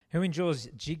Who enjoys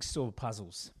jigsaw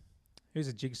puzzles? Who's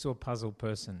a jigsaw puzzle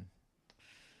person?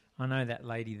 I know that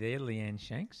lady there, Leanne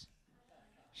Shanks.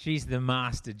 She's the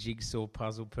master jigsaw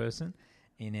puzzle person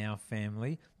in our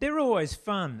family. They're always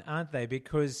fun, aren't they?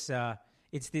 Because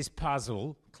it's this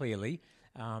puzzle, clearly,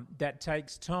 that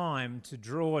takes time to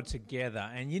draw together.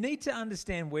 And you need to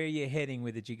understand where you're heading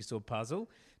with a jigsaw puzzle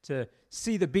to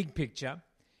see the big picture.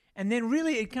 And then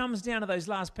really it comes down to those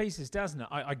last pieces, doesn't it?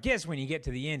 I guess when you get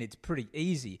to the end, it's pretty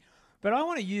easy. But I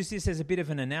want to use this as a bit of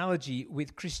an analogy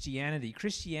with Christianity.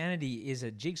 Christianity is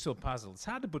a jigsaw puzzle. It's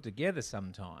hard to put together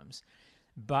sometimes.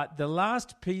 But the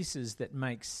last pieces that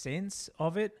make sense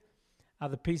of it are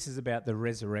the pieces about the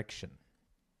resurrection.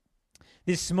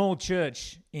 This small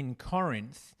church in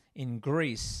Corinth, in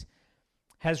Greece,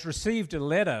 has received a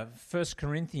letter, 1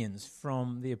 Corinthians,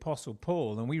 from the Apostle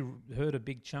Paul, and we heard a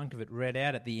big chunk of it read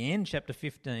out at the end, chapter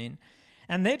 15,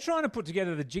 and they're trying to put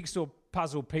together the jigsaw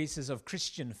puzzle pieces of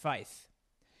Christian faith.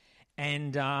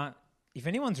 And if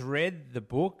anyone's read the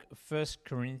book, 1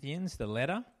 Corinthians, the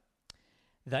letter,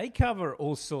 they cover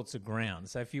all sorts of ground.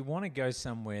 So if you want to go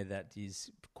somewhere that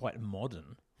is quite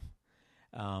modern,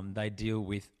 they deal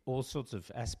with all sorts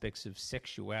of aspects of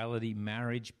sexuality,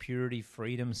 marriage, purity,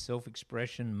 freedom,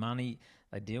 self-expression, money.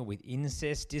 They deal with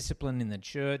incest, discipline in the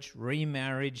church,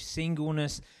 remarriage,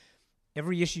 singleness.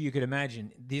 Every issue you could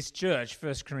imagine, this church,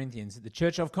 1 Corinthians, the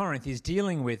church of Corinth, is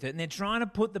dealing with it, and they're trying to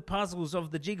put the puzzles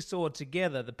of the jigsaw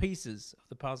together, the pieces of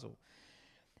the puzzle.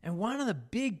 And one of the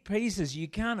big pieces you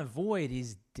can't avoid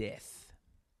is death.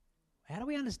 How do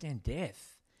we understand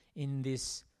death in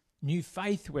this new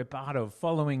faith we're part of,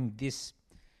 following this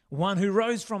one who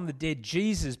rose from the dead,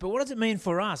 Jesus? But what does it mean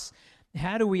for us?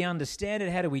 How do we understand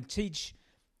it? How do we teach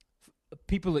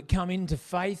people that come into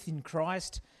faith in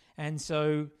Christ? And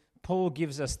so Paul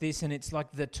gives us this, and it's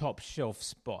like the top shelf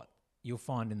spot you'll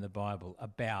find in the Bible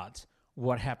about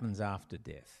what happens after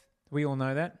death. We all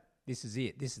know that. This is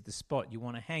it. This is the spot. You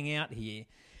want to hang out here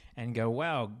and go,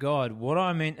 wow, God, what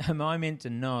am I meant to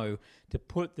know to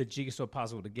put the jigsaw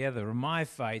puzzle together of my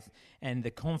faith and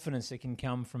the confidence that can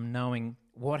come from knowing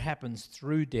what happens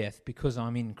through death because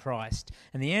I'm in Christ?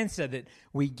 And the answer that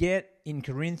we get in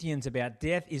Corinthians about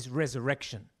death is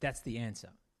resurrection. That's the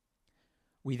answer.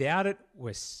 Without it,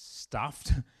 we're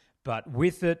stuffed, but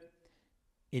with it,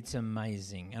 it's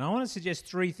amazing. And I want to suggest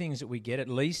three things that we get, at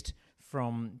least,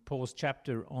 from Paul's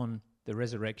chapter on the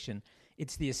resurrection.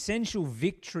 It's the essential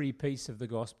victory piece of the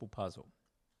gospel puzzle.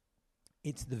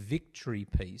 It's the victory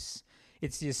piece.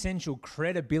 It's the essential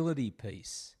credibility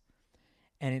piece.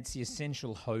 And it's the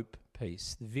essential hope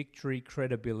piece. The victory,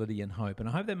 credibility, and hope. And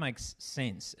I hope that makes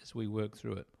sense as we work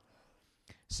through it.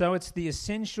 So it's the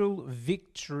essential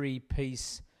victory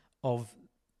piece of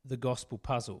the gospel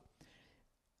puzzle.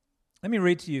 Let me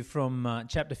read to you from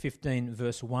chapter 15,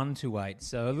 verse 1 to 8,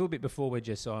 so a little bit before where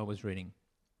Josiah was reading.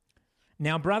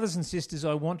 Now, brothers and sisters,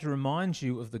 I want to remind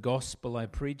you of the gospel I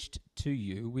preached to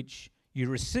you, which you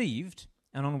received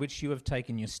and on which you have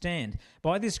taken your stand.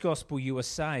 By this gospel you are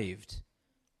saved,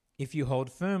 if you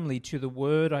hold firmly to the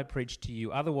word I preached to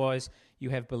you. Otherwise,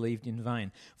 you have believed in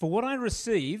vain. For what I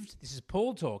received, this is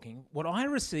Paul talking, what I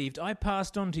received I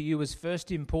passed on to you as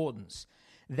first importance,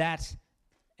 that...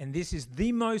 And this is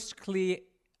the most clear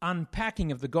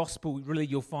unpacking of the gospel really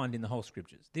you'll find in the whole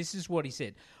scriptures. This is what he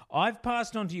said. I've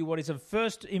passed on to you what is of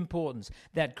first importance,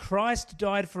 that Christ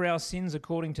died for our sins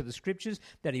according to the scriptures,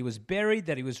 that he was buried,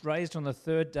 that he was raised on the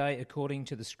third day according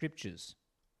to the scriptures.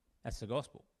 That's the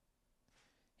gospel.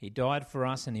 He died for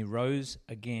us and he rose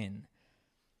again.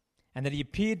 And that he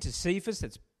appeared to Cephas,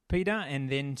 that's Peter, and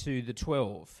then to the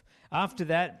 12. After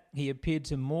that, he appeared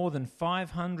to more than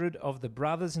 500 of the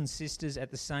brothers and sisters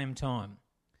at the same time.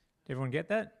 Did everyone get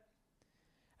that?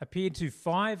 Appeared to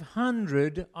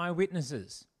 500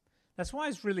 eyewitnesses. That's why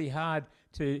it's really hard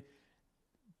to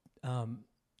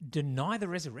deny the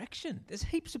resurrection. There's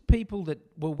heaps of people that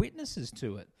were witnesses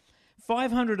to it.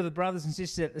 500 of the brothers and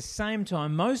sisters at the same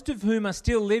time, most of whom are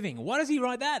still living. Why does he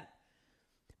write that?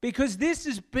 Because this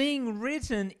is being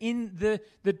written in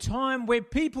the time where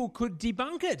people could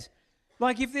debunk it.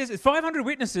 Like if there's 500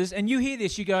 witnesses and you hear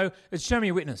this, you go, show me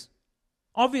a witness.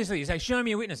 Obviously, you say, show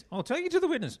me a witness. I'll take you to the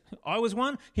witness. I was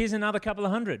one. Here's another couple of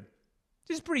hundred.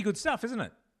 This is pretty good stuff, isn't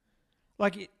it?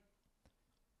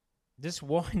 This is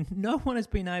why no one has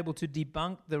been able to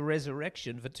debunk the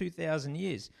resurrection for 2,000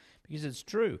 years, because it's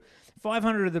true.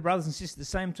 500 of the brothers and sisters at the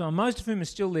same time, most of whom are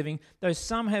still living, though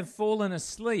some have fallen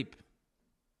asleep.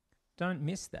 Don't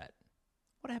miss that.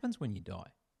 What happens when you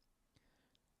die?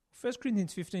 1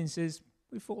 Corinthians 15 says,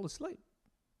 we fall asleep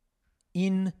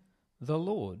in the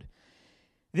Lord.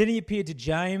 Then he appeared to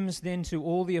James, then to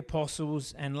all the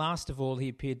apostles, and last of all he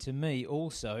appeared to me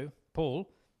also, Paul,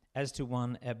 as to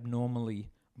one abnormally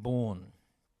born.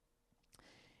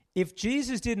 If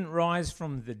Jesus didn't rise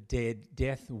from the dead,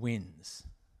 death wins.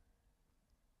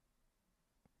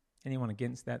 Anyone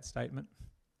against that statement?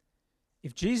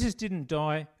 If Jesus didn't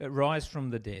rise from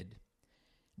the dead,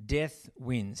 death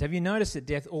wins. Have you noticed that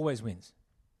death always wins?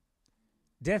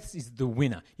 Death is the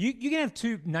winner. You can have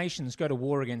two nations go to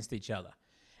war against each other,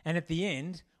 and at the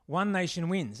end, one nation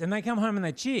wins, and they come home and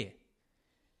they cheer.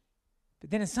 But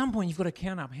then at some point, you've got to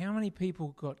count up how many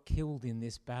people got killed in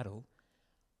this battle.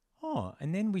 Oh,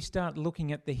 and then we start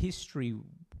looking at the history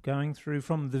going through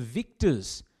from the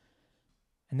victors.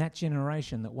 And that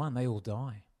generation that won, they all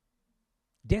die.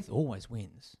 Death always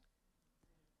wins.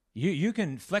 You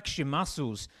can flex your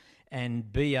muscles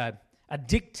and be a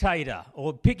dictator,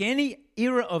 or pick any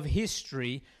era of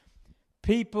history.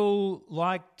 People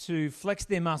like to flex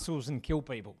their muscles and kill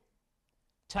people.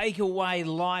 Take away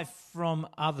life from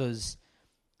others.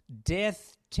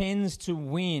 Death tends to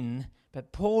win,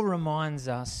 but Paul reminds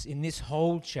us in this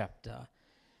whole chapter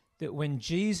that when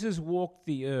Jesus walked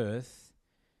the earth,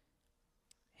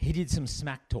 he did some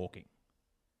smack talking.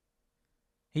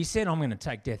 He said, I'm going to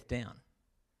take death down.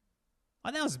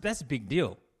 Oh, that's a big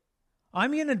deal.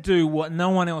 I'm going to do what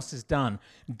no one else has done.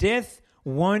 Death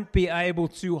won't be able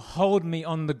to hold me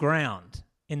on the ground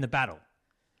in the battle.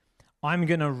 I'm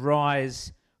going to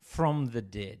rise from the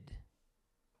dead.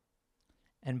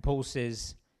 And Paul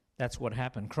says that's what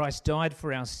happened. Christ died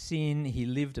for our sin. He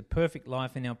lived a perfect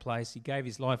life in our place. He gave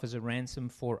his life as a ransom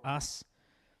for us,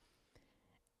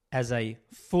 as a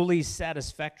fully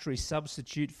satisfactory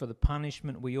substitute for the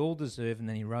punishment we all deserve, and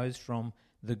then he rose from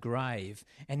the grave.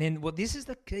 And then, this is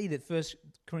the key that 1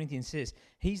 Corinthians says.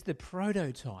 He's the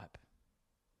prototype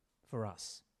for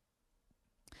us.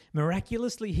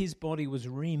 Miraculously, his body was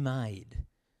remade.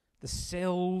 The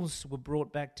cells were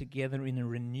brought back together in a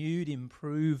renewed,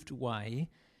 improved way.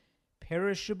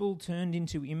 Perishable turned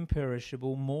into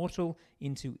imperishable, mortal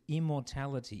into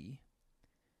immortality.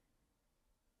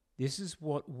 This is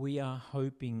what we are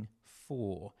hoping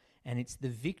for. And it's the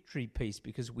victory piece,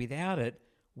 because without it,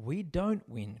 we don't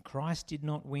win. Christ did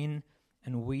not win,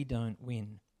 and we don't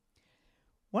win.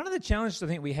 One of the challenges I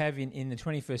think we have in the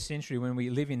 21st century, when we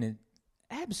live in an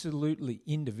absolutely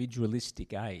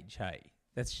individualistic age,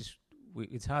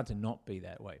 it's hard to not be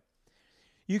that way.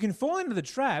 You can fall into the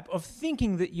trap of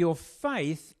thinking that your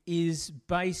faith is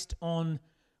based on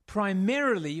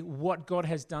primarily what God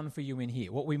has done for you in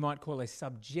here, what we might call a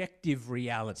subjective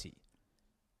reality.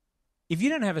 If you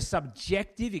don't have a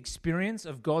subjective experience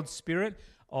of God's Spirit,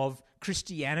 of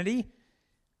Christianity,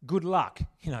 good luck.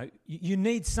 You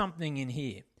need something in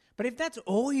here. But if that's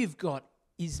all you've got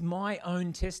is my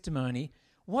own testimony,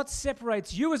 what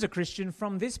separates you as a Christian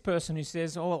from this person who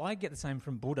says, I get the same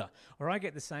from Buddha, or I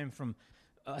get the same from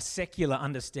a secular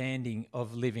understanding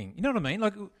of living? You know what I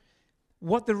mean?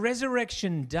 What the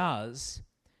resurrection does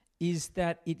is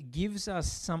that it gives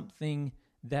us something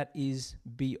that is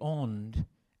beyond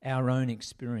our own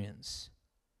experience.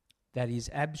 That is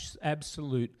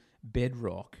absolute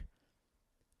bedrock,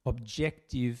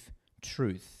 objective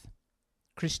truth.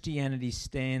 Christianity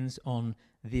stands on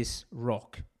this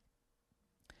rock.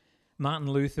 Martin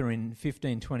Luther in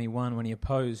 1521, when he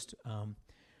opposed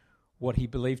what he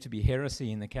believed to be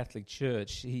heresy in the Catholic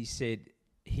Church, he said,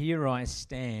 "Here I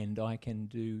stand, I can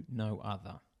do no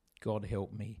other. God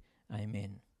help me.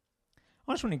 Amen."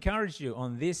 I just want to encourage you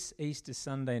on this Easter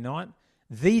Sunday night,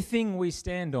 the thing we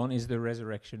stand on is the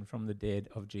resurrection from the dead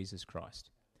of Jesus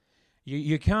Christ.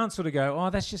 You can't sort of go,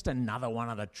 that's just another one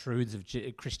of the truths of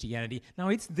Christianity. No,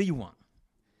 it's the one.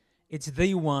 It's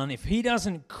the one. If he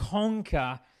doesn't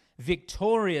conquer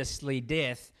victoriously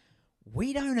death,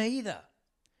 we don't either.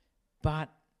 But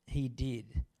he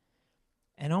did.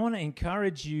 And I want to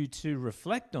encourage you to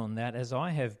reflect on that, as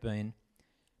I have been.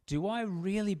 Do I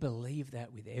really believe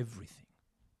that with everything?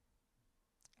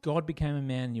 God became a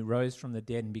man and he rose from the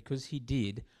dead, and because he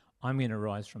did, I'm going to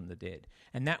rise from the dead.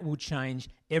 And that will change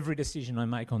every decision I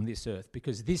make on this earth,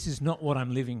 because this is not what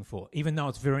I'm living for, even though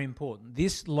it's very important.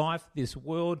 This life, this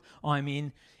world I'm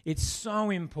in, it's so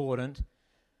important,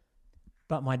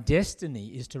 but my destiny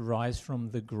is to rise from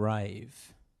the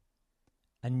grave,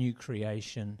 a new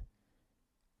creation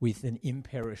with an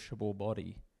imperishable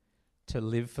body, to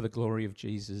live for the glory of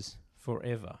Jesus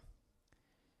forever.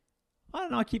 I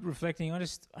don't know, I keep reflecting. I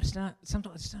just don't,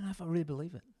 sometimes I just don't know if I really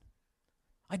believe it.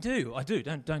 I do.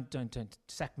 Don't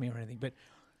sack me or anything, but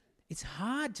it's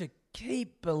hard to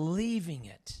keep believing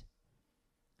it.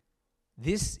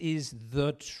 This is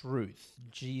the truth.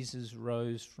 Jesus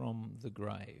rose from the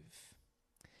grave.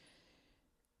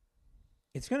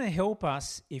 It's going to help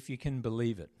us if you can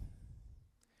believe it.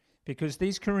 Because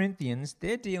these Corinthians,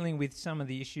 they're dealing with some of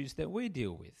the issues that we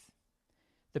deal with.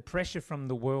 The pressure from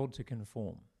the world to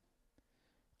conform.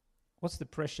 What's the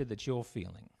pressure that you're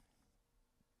feeling?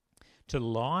 To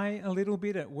lie a little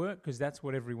bit at work, because that's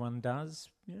what everyone does.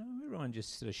 You know, everyone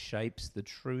just sort of shapes the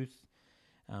truth.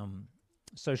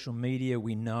 Social media,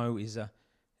 we know, is a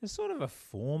sort of a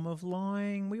form of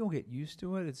lying. We all get used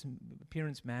to it. It's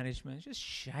appearance management. It's just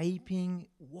shaping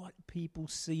what people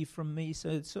see from me. So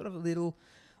it's sort of little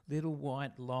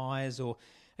white lies. Or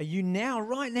are you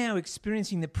right now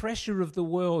experiencing the pressure of the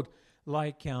world,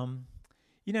 like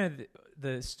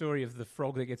the story of the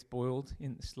frog that gets boiled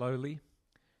slowly?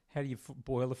 How do you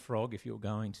boil a frog if you're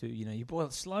going to? You boil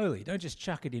it slowly. Don't just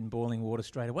chuck it in boiling water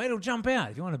straight away. It'll jump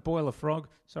out. If you want to boil a frog,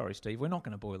 sorry, Steve, we're not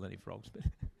going to boil any frogs, but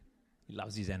he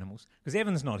loves his animals. Because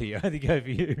Evan's not here. I had to go for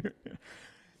you.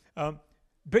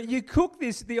 But you cook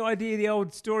the idea, the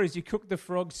old stories, you cook the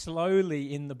frog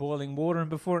slowly in the boiling water, and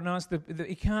before it knows,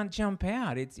 it can't jump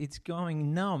out. It's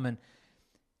going numb. And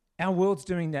our world's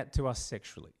doing that to us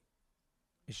sexually.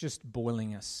 It's just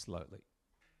boiling us slowly.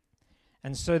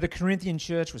 And so the Corinthian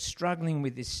church was struggling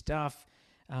with this stuff.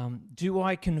 Do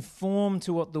I conform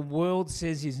to what the world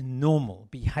says is normal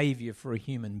behavior for a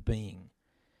human being?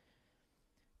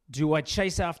 Do I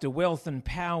chase after wealth and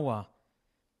power?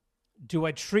 Do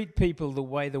I treat people the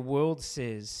way the world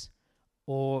says?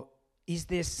 Or is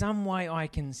there some way I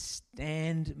can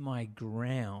stand my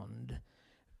ground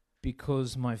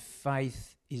because my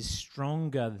faith is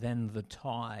stronger than the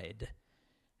tide?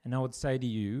 And I would say to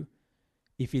you,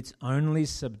 if it's only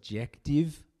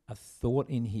subjective, a thought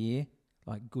in here,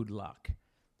 like good luck.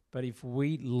 But if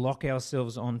we lock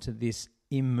ourselves onto this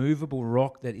immovable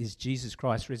rock that is Jesus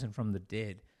Christ risen from the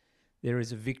dead, there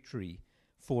is a victory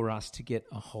for us to get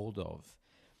a hold of.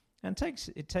 And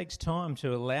it takes time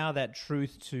to allow that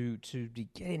truth to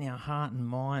get in our heart and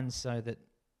mind so that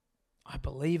I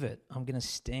believe it. I'm going to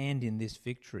stand in this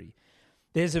victory.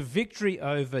 There's a victory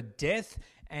over death.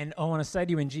 And I want to say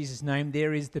to you in Jesus' name,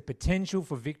 there is the potential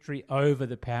for victory over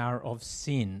the power of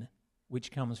sin, which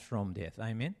comes from death.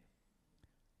 Amen?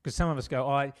 Because some of us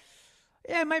go,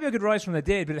 maybe I could rise from the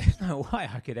dead, but there's no way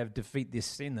I could defeat this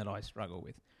sin that I struggle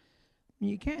with.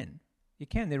 You can.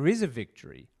 There is a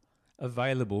victory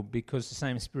available because the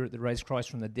same Spirit that raised Christ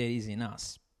from the dead is in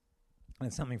us. And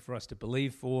it's something for us to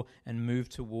believe for and move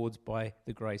towards by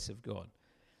the grace of God.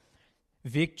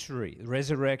 Victory. The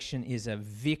resurrection is a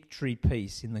victory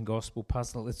piece in the gospel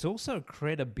puzzle. It's also a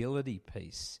credibility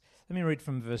piece. Let me read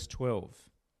from verse 12.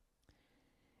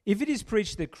 If it is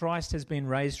preached that Christ has been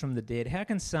raised from the dead, how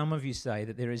can some of you say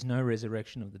that there is no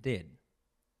resurrection of the dead?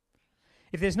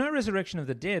 If there's no resurrection of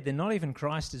the dead, then not even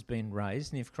Christ has been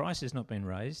raised. And if Christ has not been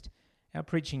raised, our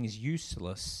preaching is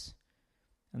useless,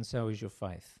 and so is your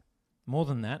faith. More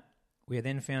than that, we are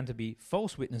then found to be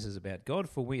false witnesses about God,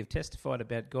 for we have testified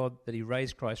about God that he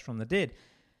raised Christ from the dead.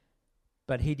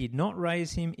 But he did not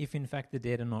raise him if in fact the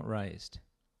dead are not raised.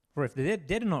 For if the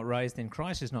dead are not raised, then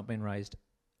Christ has not been raised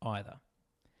either.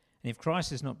 And if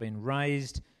Christ has not been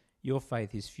raised, your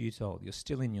faith is futile. You're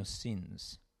still in your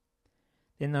sins.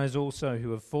 Then those also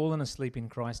who have fallen asleep in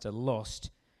Christ are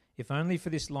lost. If only for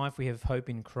this life we have hope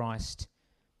in Christ,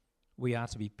 we are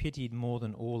to be pitied more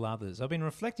than all others. I've been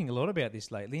reflecting a lot about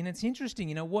this lately, and it's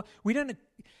interesting.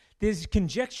 There's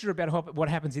conjecture about what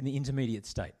happens in the intermediate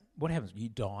state. What happens? You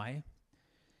die.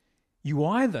 You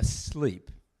either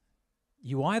sleep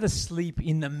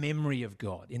in the memory of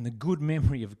God, in the good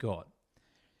memory of God.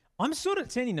 I'm sort of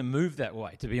tending to move that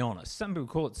way, to be honest. Some people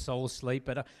call it soul sleep,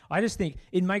 but I just think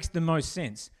it makes the most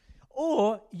sense.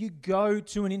 Or you go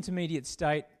to an intermediate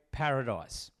state,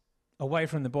 paradise, away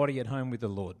from the body at home with the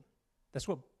Lord. That's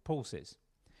what Paul says.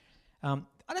 I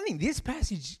don't think this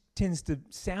passage tends to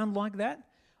sound like that.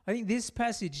 I think this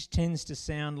passage tends to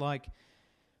sound like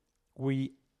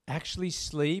we actually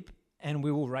sleep and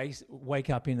we will wake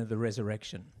up into the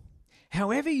resurrection.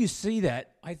 However you see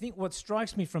that, I think what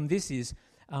strikes me from this is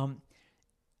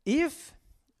if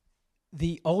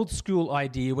the old school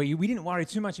idea where we didn't worry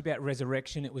too much about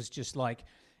resurrection, it was just like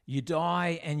you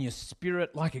die and your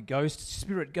spirit, like a ghost,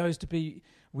 spirit goes to be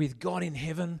with God in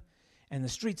heaven and the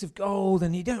streets of gold,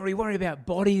 and you don't really worry about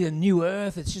body and new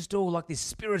earth. It's just all like this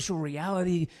spiritual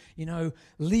reality,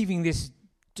 leaving this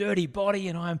dirty body,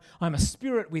 and I'm a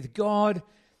spirit with God.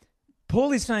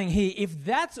 Paul is saying here, if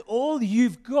that's all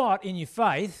you've got in your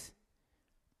faith,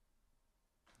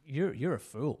 you're a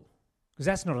fool, because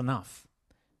that's not enough.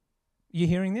 You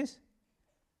hearing this?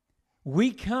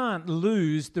 We can't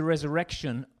lose the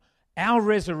resurrection, our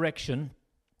resurrection,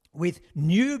 with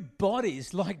new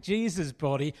bodies like Jesus'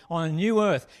 body on a new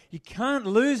earth. You can't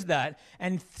lose that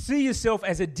and see yourself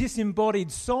as a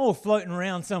disembodied soul floating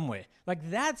around somewhere. Like,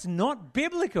 that's not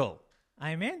biblical.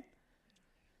 Amen?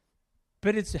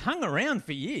 But it's hung around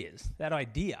for years, that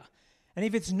idea. And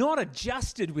if it's not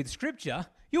adjusted with Scripture,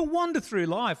 you'll wander through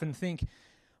life and think,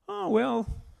 oh, well,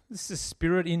 this is a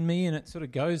spirit in me and it sort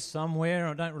of goes somewhere.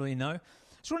 I don't really know. I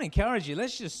just want to encourage you,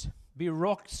 let's just be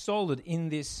rock solid in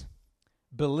this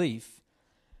belief.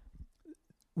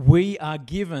 We are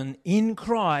given in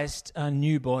Christ a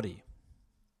new body.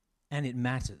 And it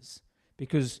matters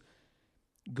because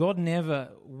God never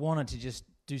wanted to just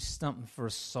do something for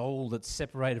a soul that's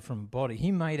separated from body.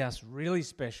 He made us really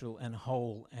special and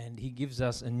whole, and he gives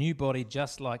us a new body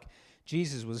just like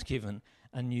Jesus was given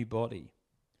a new body.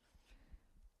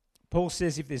 Paul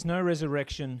says if there's no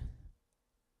resurrection,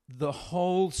 the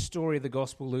whole story of the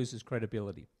gospel loses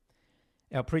credibility.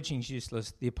 Our preaching's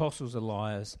useless. The apostles are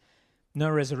liars. No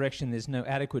resurrection, there's no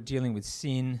adequate dealing with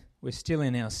sin. We're still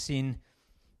in our sin.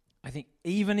 I think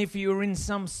even if you were in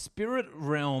some spirit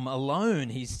realm alone,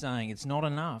 he's saying it's not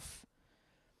enough.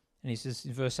 And he says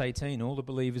in verse 18, all the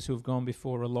believers who have gone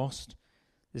before are lost.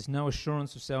 There's no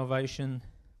assurance of salvation.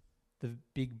 The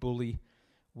big bully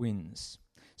wins.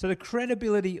 So the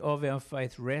credibility of our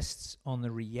faith rests on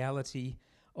the reality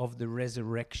of the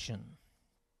resurrection.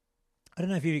 I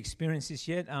don't know if you've experienced this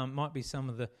yet. Might be some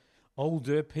of the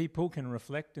older people can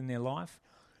reflect in their life.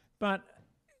 But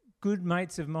good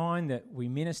mates of mine that we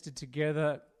ministered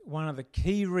together, one of the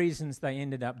key reasons they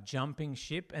ended up jumping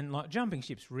ship, and like jumping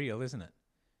ship's real, isn't it?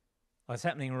 Like it's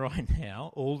happening right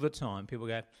now all the time. People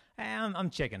go, hey,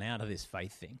 I'm checking out of this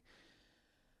faith thing.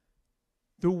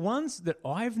 The ones that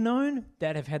I've known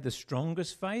that have had the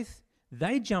strongest faith,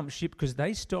 they jump ship because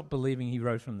they stopped believing he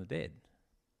rose from the dead.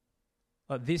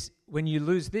 Like this, when you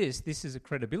lose this is a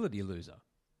credibility loser.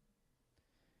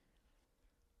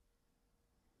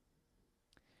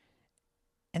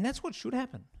 And that's what should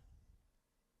happen.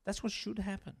 That's what should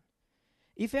happen.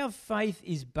 If our faith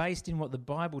is based in what the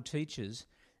Bible teaches,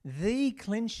 the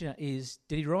clincher is,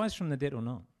 did he rise from the dead or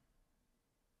not?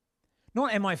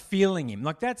 Not am I feeling him?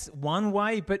 Like that's one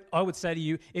way, but I would say to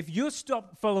you, if you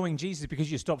stop following Jesus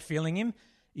because you stopped feeling him,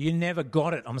 you never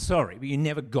got it. I'm sorry, but you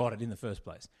never got it in the first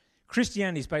place.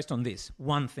 Christianity is based on this,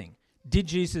 one thing. Did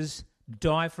Jesus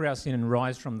die for our sin and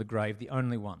rise from the grave, the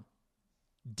only one?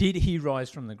 Did he rise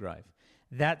from the grave?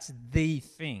 That's the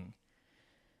thing.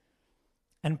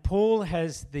 And Paul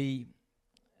has the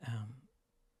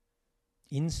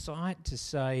insight to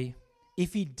say,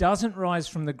 if he doesn't rise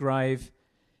from the grave,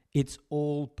 it's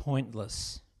all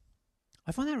pointless.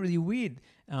 I find that really weird.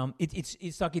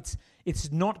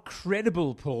 It's not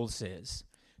credible, Paul says,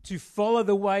 to follow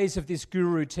the ways of this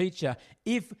guru teacher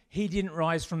if he didn't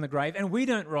rise from the grave and we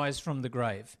don't rise from the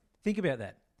grave. Think about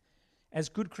that. As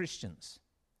good Christians,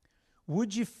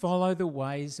 would you follow the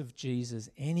ways of Jesus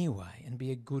anyway and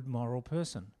be a good moral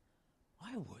person?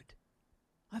 I would.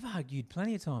 I've argued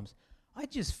plenty of times.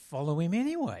 I'd just follow him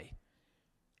anyway.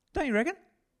 Don't you reckon?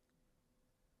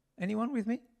 Anyone with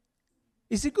me?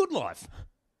 It's a good life.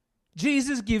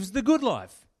 Jesus gives the good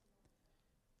life.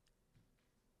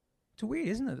 It's weird,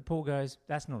 isn't it, that Paul goes,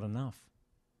 that's not enough.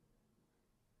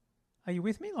 Are you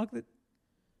with me? Like that?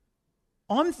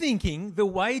 I'm thinking the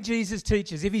way Jesus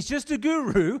teaches, if he's just a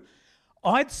guru,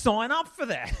 I'd sign up for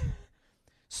that.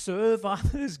 Serve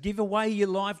others, give away your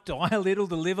life, die a little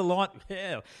to live a lot.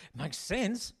 Yeah, makes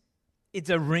sense.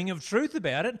 It's a ring of truth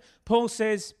about it. Paul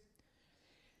says,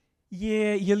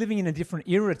 yeah, you're living in a different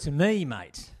era to me,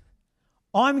 mate.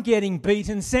 I'm getting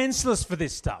beaten senseless for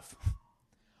this stuff.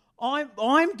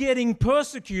 I'm getting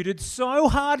persecuted so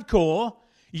hardcore,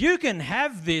 you can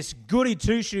have this goody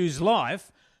two-shoes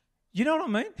life. You know what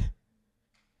I mean?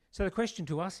 So the question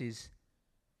to us is,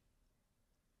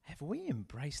 have we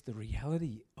embraced the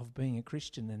reality of being a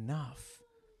Christian enough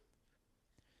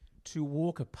to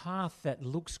walk a path that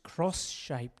looks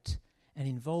cross-shaped and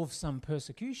involves some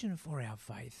persecution for our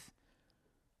faith?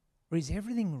 Or is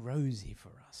everything rosy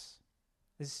for us?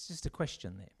 There's just a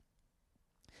question there.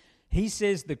 He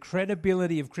says the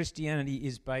credibility of Christianity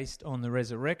is based on the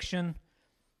resurrection.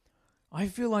 I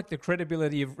feel like the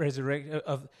credibility of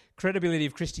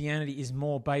Christianity is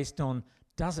more based on,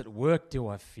 does it work? Do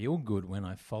I feel good when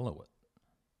I follow it?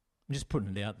 I'm just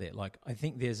putting it out there. Like I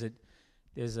think there's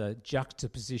a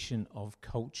juxtaposition of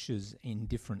cultures in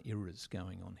different eras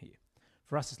going on here.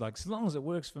 For us, it's like, as long as it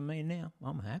works for me now,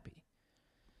 I'm happy.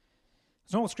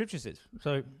 It's not what Scripture says.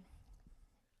 So,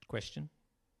 question.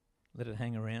 Let it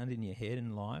hang around in your head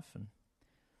and life. And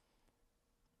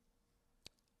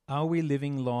are we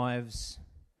living lives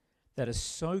that are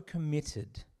so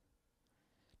committed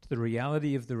to the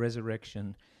reality of the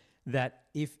resurrection, that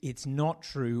if it's not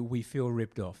true, we feel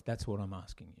ripped off? That's what I'm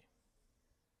asking you.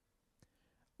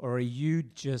 Or are you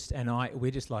just,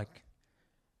 we're just like,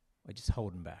 we're just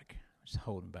holding back. Just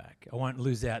holding back. I won't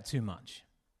lose out too much.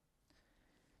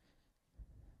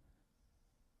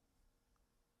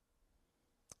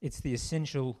 It's the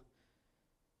essential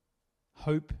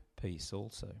hope piece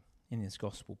also in this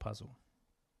gospel puzzle.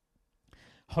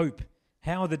 Hope.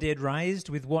 How are the dead raised?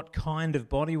 With what kind of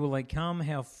body will they come?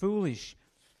 How foolish.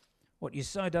 What you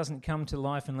sow doesn't come to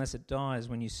life unless it dies.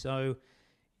 When you sow,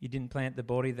 you didn't plant the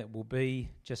body that will be,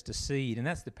 just a seed. And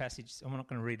that's the passage. I'm not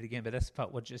going to read it again, but that's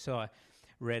what Josiah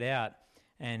read out.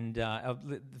 And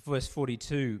verse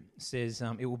 42 says,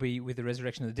 it will be with the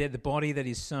resurrection of the dead. The body that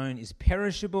is sown is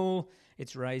perishable.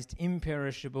 It's raised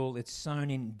imperishable. It's sown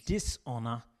in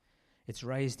dishonor. It's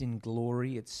raised in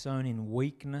glory. It's sown in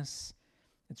weakness.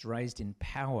 It's raised in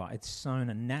power. It's sown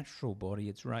a natural body.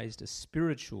 It's raised a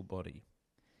spiritual body.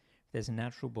 If there's a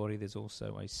natural body, there's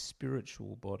also a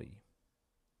spiritual body.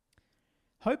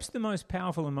 Hope's the most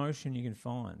powerful emotion you can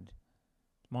find.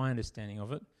 My understanding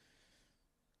of it.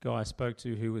 Guy I spoke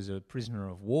to who was a prisoner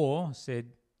of war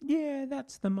said, yeah,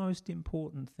 that's the most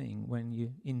important thing when you're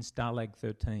in Stalag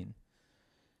 13,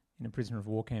 in a prisoner of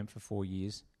war camp for 4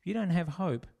 years. If you don't have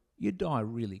hope, you die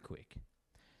really quick.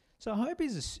 So hope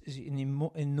is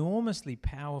an enormously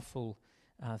powerful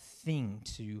thing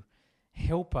to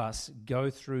help us go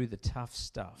through the tough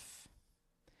stuff.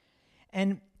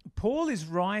 And Paul is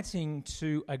writing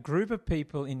to a group of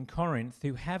people in Corinth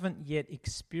who haven't yet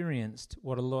experienced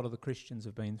what a lot of the Christians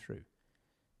have been through.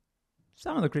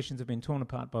 Some of the Christians have been torn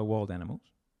apart by wild animals.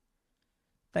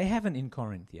 They haven't in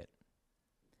Corinth yet.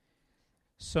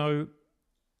 So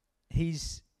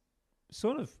he's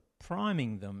sort of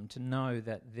priming them to know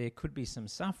that there could be some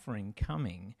suffering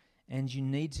coming, and you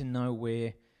need to know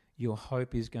where your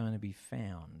hope is going to be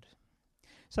found.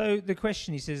 So the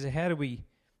question, he says, how do we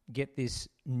get this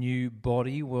new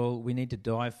body? Well, we need to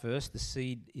die first. The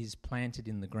seed is planted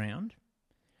in the ground,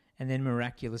 and then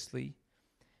miraculously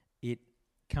it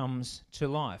comes to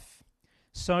life.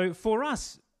 So for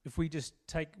us, if we just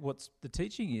take what the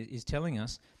teaching is telling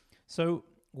us, so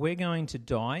we're going to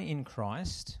die in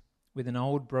Christ with an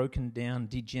old, broken down,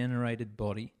 degenerated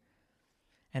body.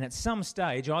 And at some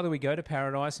stage, either we go to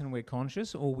paradise and we're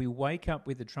conscious, or we wake up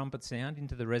with the trumpet sound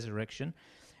into the resurrection,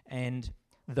 and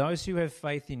those who have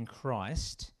faith in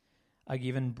Christ are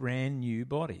given brand new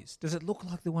bodies. Does it look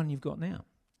like the one you've got now?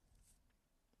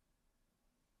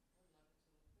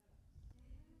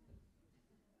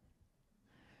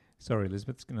 Sorry,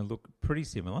 Elizabeth, it's going to look pretty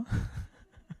similar.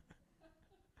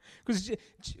 Because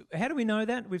how do we know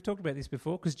that? We've talked about this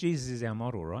before. Because Jesus is our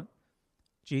model, right?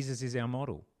 Jesus is our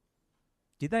model.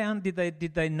 Did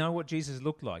they know what Jesus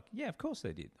looked like? Yeah, of course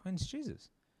they did. I mean, it's Jesus.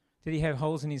 Did he have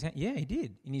holes in his hand? Yeah, he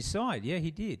did. In his side? Yeah,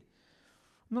 he did.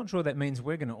 I'm not sure that means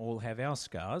we're going to all have our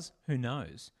scars. Who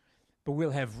knows? But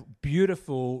we'll have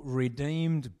beautiful,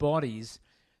 redeemed bodies.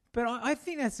 But I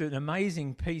think that's an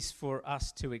amazing piece for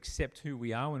us to accept who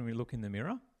we are when we look in the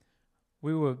mirror.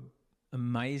 We were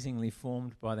amazingly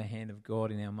formed by the hand of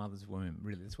God in our mother's womb.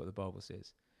 Really, that's what the Bible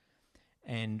says.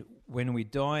 And when we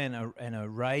die and are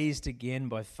raised again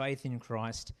by faith in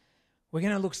Christ, we're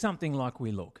going to look something like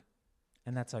we look.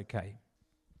 And that's okay.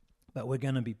 But we're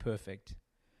going to be perfect.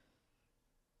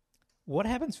 What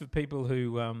happens for people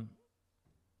who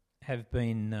have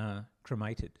been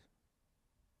cremated?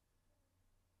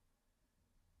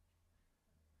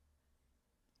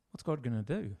 What's God going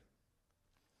to do?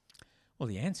 Well,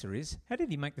 the answer is, how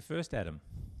did he make the first Adam?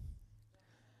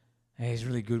 He's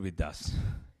really good with dust.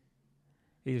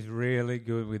 He's really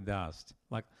good with dust.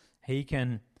 Like, he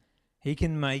can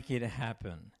make it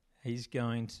happen. He's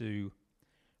going to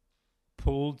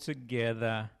pull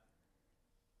together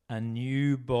a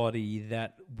new body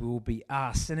that will be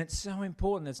us. And it's so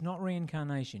important. It's not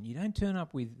reincarnation. You don't turn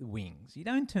up with wings. You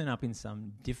don't turn up in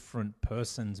some different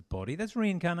person's body. That's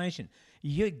reincarnation.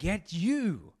 You get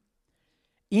you.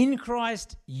 In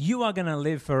Christ, you are going to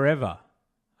live forever.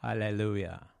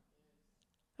 Hallelujah.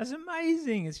 That's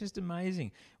amazing. It's just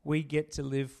amazing. We get to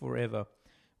live forever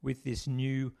with this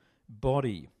new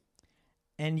body.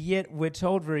 And yet we're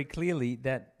told very clearly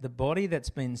that the body that's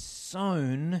been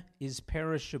sown is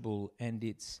perishable and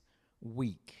it's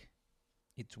weak.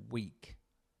 It's weak.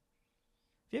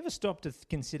 Have you ever stopped to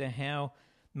consider how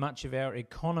much of our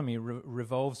economy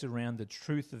revolves around the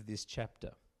truth of this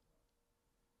chapter?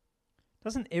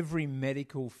 Doesn't every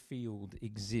medical field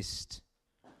exist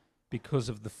because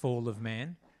of the fall of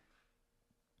man?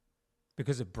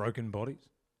 Because of broken bodies?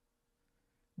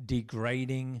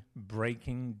 Degrading,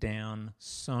 breaking down,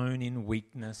 sown in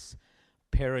weakness,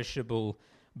 perishable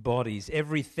bodies.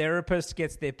 Every therapist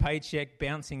gets their paycheck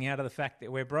bouncing out of the fact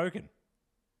that we're broken.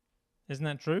 Isn't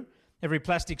that true? Every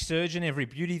plastic surgeon, every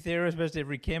beauty therapist,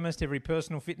 every chemist, every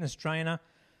personal fitness trainer.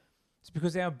 It's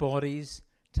because our bodies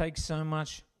take so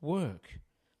much work.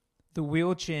 The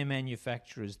wheelchair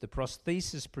manufacturers, the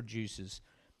prosthesis producers,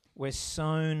 we're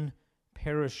sown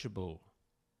perishable.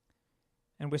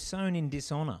 And we're sown in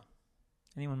dishonour.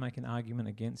 Anyone make an argument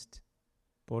against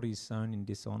bodies sown in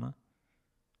dishonour?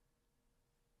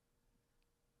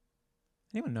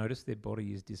 Anyone notice their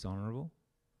body is dishonourable?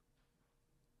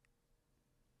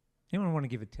 Anyone want to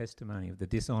give a testimony of the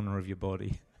dishonour of your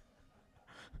body?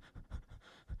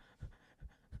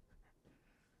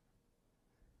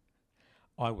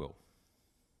 I will.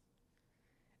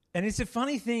 And it's a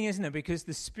funny thing, isn't it? Because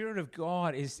the Spirit of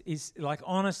God is like,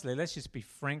 honestly, let's just be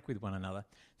frank with one another.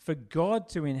 For God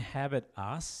to inhabit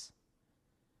us,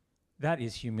 that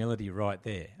is humility right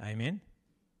there. Amen?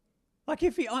 Like I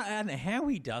don't know how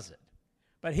he does it,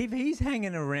 but if he's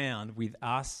hanging around with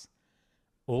us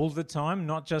all the time,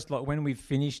 not just like when we've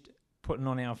finished putting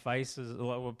on our faces,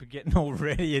 like we're getting all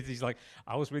ready, he's like,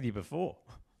 I was with you before.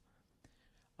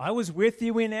 I was with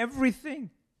you in everything.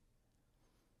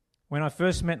 When I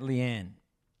first met Leanne,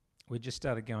 we just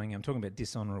started going, I'm talking about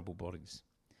dishonourable bodies.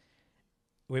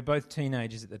 We're both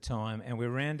teenagers at the time, and we're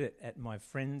around at my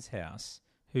friend's house,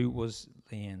 who was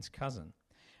Leanne's cousin.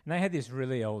 And they had this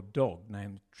really old dog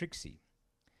named Trixie.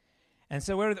 And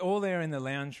so we're all there in the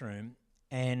lounge room,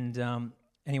 and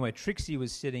anyway, Trixie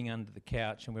was sitting under the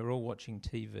couch, and we were all watching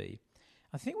TV.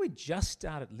 I think we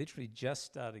literally just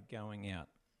started going out.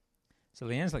 So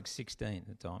Leanne's like 16 at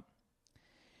the time.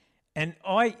 And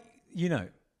I'm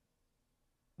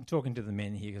talking to the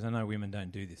men here because I know women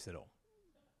don't do this at all.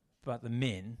 But the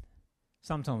men,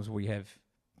 sometimes we have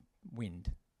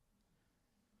wind.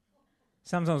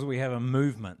 Sometimes we have a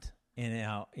movement in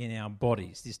our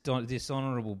bodies, this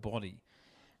dishonourable body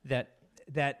that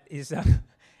is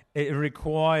it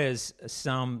requires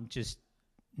some just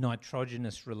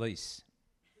nitrogenous release.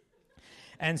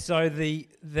 And so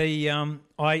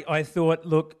I thought,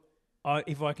 look,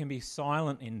 if I can be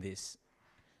silent in this,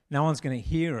 no one's going to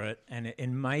hear it,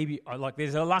 and maybe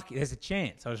there's a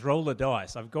chance. I just roll the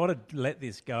dice. I've got to let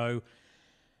this go.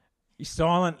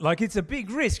 Silent, like it's a big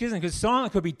risk, isn't it? Because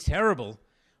silent could be terrible.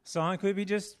 Silent could be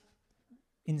just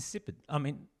insipid. I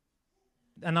mean,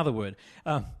 another word.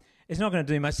 It's not going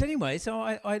to do much anyway. So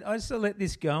I just let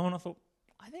this go, and I thought,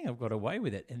 I think I've got away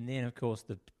with it. And then, of course,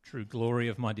 the true glory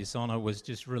of my dishonour was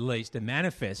just released and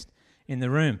manifest in the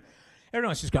room.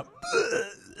 Everyone's just going,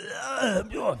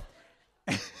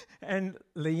 and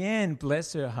Leanne,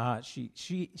 bless her heart,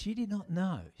 she did not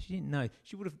know. She didn't know.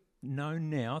 She would have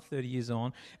known now, 30 years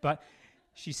on. But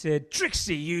she said,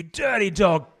 Trixie, you dirty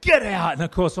dog, get out. And, of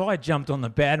course, I jumped on the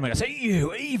bandwagon. I said,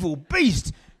 you evil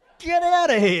beast, get out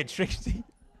of here, Trixie.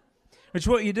 Which is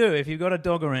what you do. If you've got a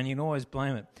dog around, you can always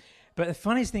blame it. But the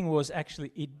funniest thing was,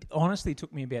 actually, it honestly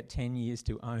took me about 10 years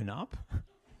to own up.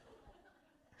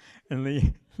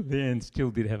 And Leanne still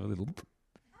did have a little...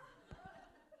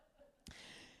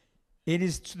 It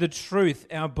is the truth.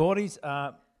 Our bodies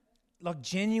are like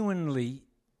genuinely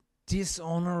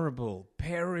dishonourable,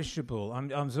 perishable.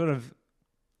 I'm sort of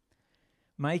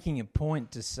making a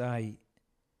point to say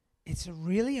it's a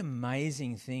really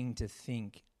amazing thing to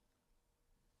think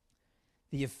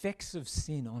the effects of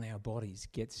sin on our bodies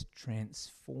gets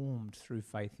transformed through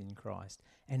faith in Christ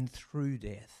and through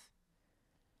death.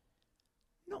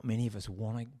 Not many of us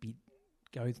want to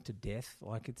go to death.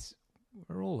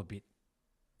 We're all a bit,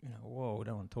 whoa, we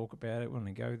don't want to talk about it, we want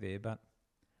to go there. But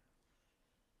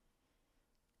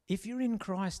if you're in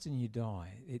Christ and you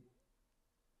die,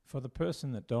 for the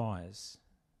person that dies,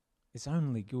 it's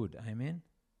only good, amen?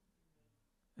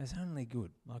 It's only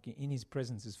good. Like in his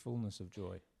presence is fullness of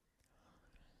joy.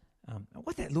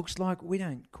 What that looks like, we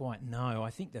don't quite know. I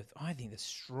think the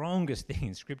strongest thing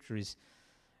in Scripture is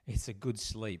it's a good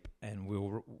sleep and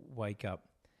we'll wake up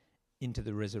into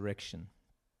the resurrection.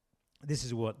 This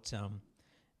is what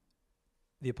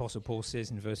the Apostle Paul says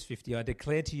in verse 50, I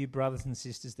declare to you, brothers and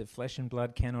sisters, that flesh and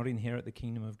blood cannot inherit the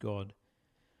kingdom of God,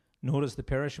 nor does the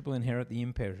perishable inherit the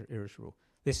imperishable.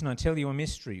 Listen, I tell you a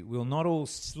mystery. We'll not all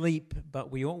sleep,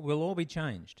 but we'll all be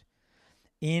changed.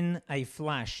 In a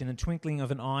flash, in a twinkling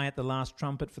of an eye at the last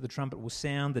trumpet, for the trumpet will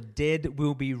sound, the dead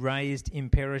will be raised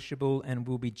imperishable and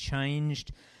will be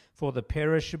changed. For the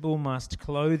perishable must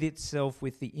clothe itself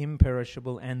with the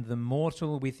imperishable, and the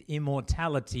mortal with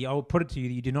immortality. I will put it to you,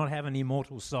 you do not have an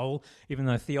immortal soul, even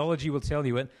though theology will tell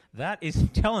you it. That is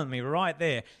telling me right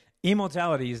there,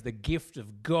 Immortality is the gift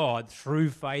of God through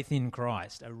faith in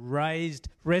Christ. A raised,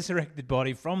 resurrected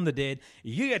body from the dead.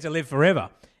 You get to live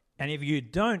forever. And if you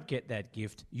don't get that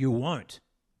gift, you won't,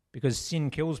 because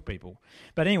sin kills people.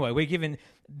 But anyway, we're given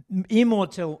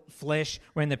immortal flesh.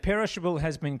 When the perishable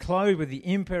has been clothed with the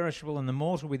imperishable and the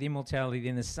mortal with immortality,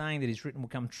 then the saying that is written will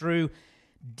come true.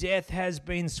 Death has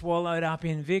been swallowed up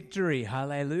in victory.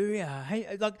 Hallelujah.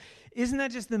 Hey, like, isn't that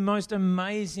just the most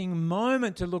amazing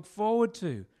moment to look forward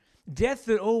to? Death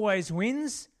that always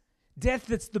wins. Death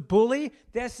that's the bully.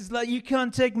 Death is like, you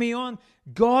can't take me on.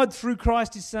 God through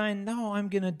Christ is saying, no, I'm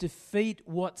going to defeat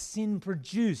what sin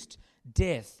produced.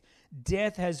 Death.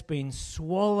 Death has been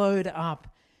swallowed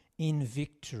up in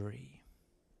victory.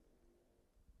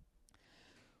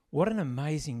 What an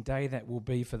amazing day that will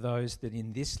be for those that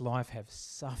in this life have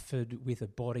suffered with a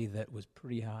body that was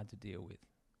pretty hard to deal with.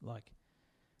 Like,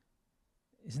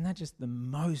 isn't that just the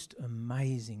most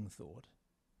amazing thought?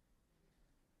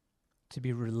 To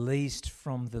be released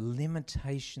from the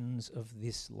limitations of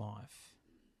this life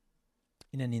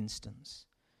in an instance,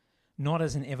 not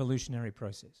as an evolutionary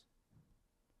process,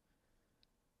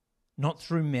 not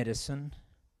through medicine.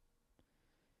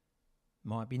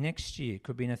 Might be next year,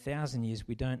 could be in 1,000 years,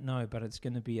 we don't know, but it's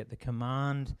going to be at the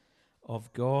command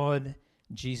of God.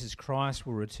 Jesus Christ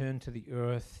will return to the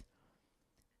earth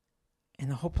and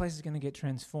the whole place is going to get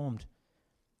transformed.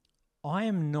 I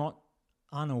am not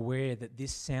unaware that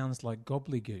this sounds like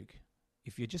gobbledygook.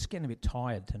 If you're just getting a bit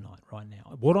tired tonight, right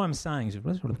now, what I'm saying is,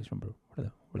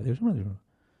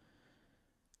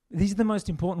 these are the most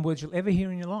important words you'll ever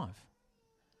hear in your life.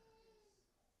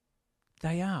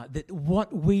 They are. That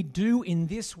what we do in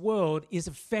this world is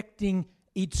affecting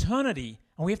eternity,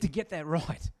 and we have to get that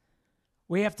right.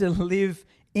 We have to live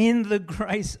in the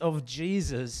grace of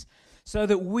Jesus so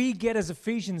that we get, as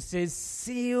Ephesians says,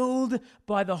 sealed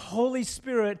by the Holy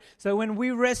Spirit. So when we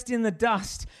rest in the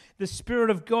dust, the Spirit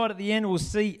of God at the end will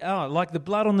see, like the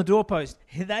blood on the doorpost.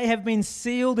 They have been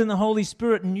sealed in the Holy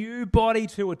Spirit, new body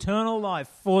to eternal life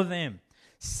for them.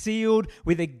 Sealed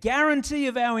with a guarantee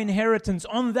of our inheritance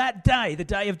on that day, the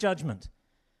day of judgment.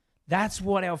 That's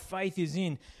what our faith is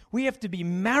in. We have to be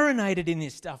marinated in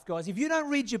this stuff, guys. If you don't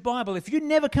read your Bible, if you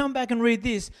never come back and read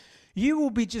this, you will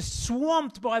be just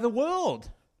swamped by the world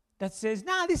that says,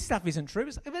 no, this stuff isn't true.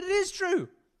 But it is true.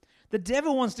 The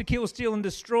devil wants to kill, steal, and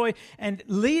destroy and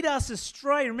lead us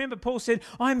astray. Remember, Paul said,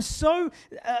 I'm so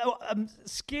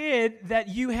scared that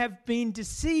you have been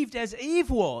deceived as Eve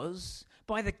was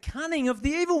by the cunning of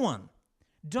the evil one.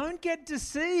 Don't get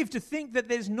deceived to think that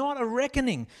there's not a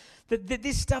reckoning, that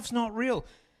this stuff's not real.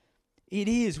 It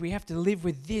is. We have to live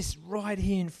with this right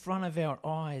here in front of our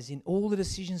eyes in all the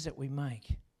decisions that we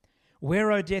make.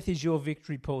 Where, O death, is your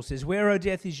victory, Paul says. Where, O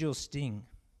death, is your sting?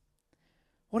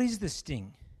 What is the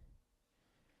sting?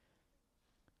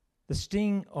 The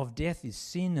sting of death is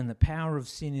sin, and the power of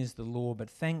sin is the law. But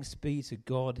thanks be to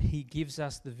God, He gives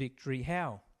us the victory.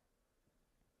 How?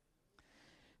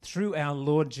 Through our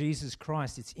Lord Jesus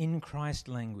Christ. It's in Christ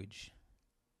language.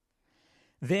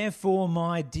 Therefore,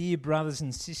 my dear brothers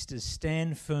and sisters,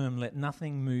 stand firm, let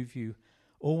nothing move you.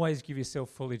 Always give yourself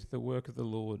fully to the work of the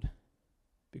Lord,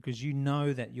 because you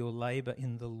know that your labour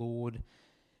in the Lord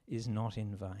is not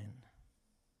in vain.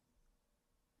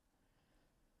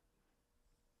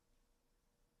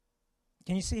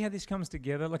 Can you see how this comes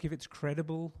together? Like, if it's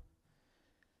credible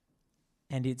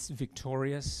and it's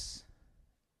victorious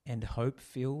and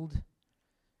hope-filled,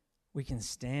 we can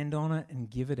stand on it and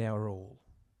give it our all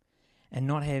and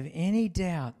not have any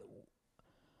doubt,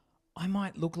 I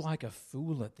might look like a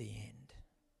fool at the end.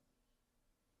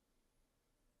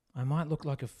 I might look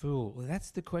like a fool. Well,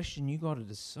 that's the question you got to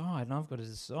decide, and I've got to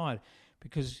decide,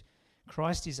 because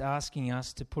Christ is asking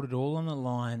us to put it all on the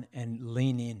line and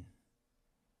lean in.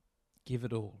 Give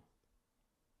it all.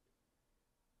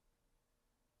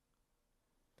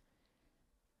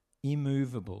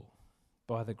 Immovable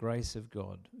by the grace of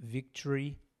God.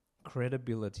 Victory,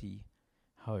 credibility,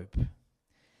 hope.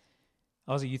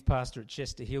 I was a youth pastor at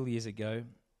Chester Hill years ago,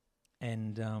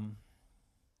 and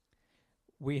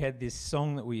we had this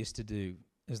song that we used to do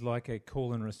as like a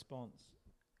call and response,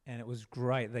 and it was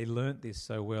great. They learnt this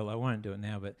so well. I won't do it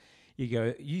now, but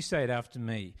you say it after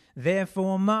me.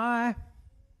 Therefore, my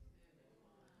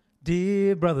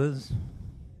dear brothers,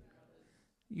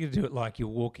 you do it like you're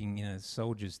walking,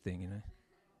 soldiers thing,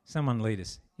 Someone lead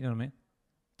us, you know what I mean?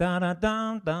 Da da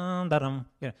da da da dum.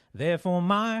 Yeah. Therefore,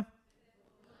 my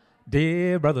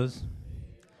dear brothers,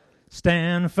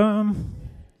 stand firm.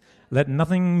 Let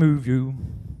nothing move you.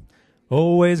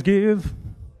 Always give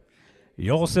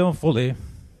yourself fully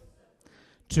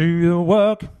to the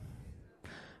work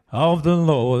of the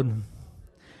Lord.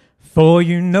 For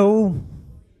you know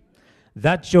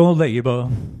that your labor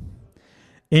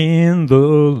in the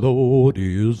Lord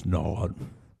is not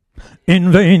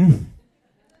in vain.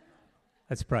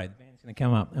 Let's pray. The band's going to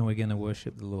come up and we're going to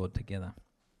worship the Lord together.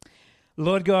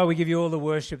 Lord God, we give you all the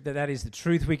worship that is the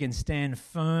truth. We can stand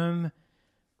firm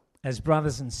as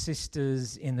brothers and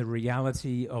sisters in the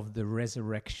reality of the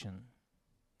resurrection.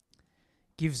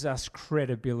 Gives us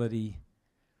credibility,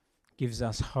 gives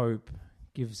us hope,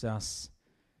 gives us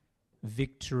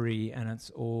victory, and it's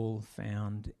all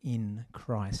found in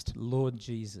Christ. Lord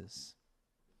Jesus,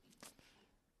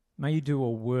 may you do a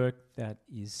work that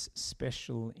is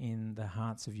special in the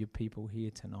hearts of your people here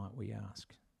tonight, we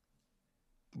ask.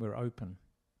 We're open.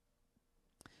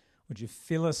 Would you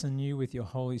fill us anew with your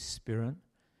Holy Spirit?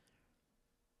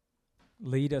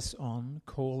 Lead us on,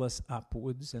 call us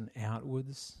upwards and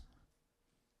outwards.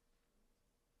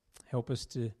 Help us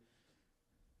to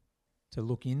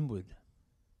look inward.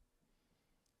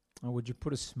 Oh, would you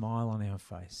put a smile on our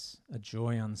face, a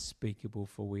joy unspeakable,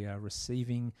 for we are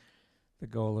receiving the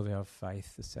goal of our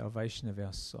faith, the salvation of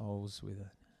our souls, with a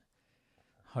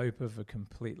hope of a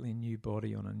completely new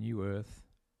body on a new earth,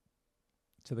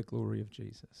 to the glory of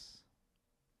Jesus.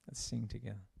 Let's sing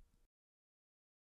together.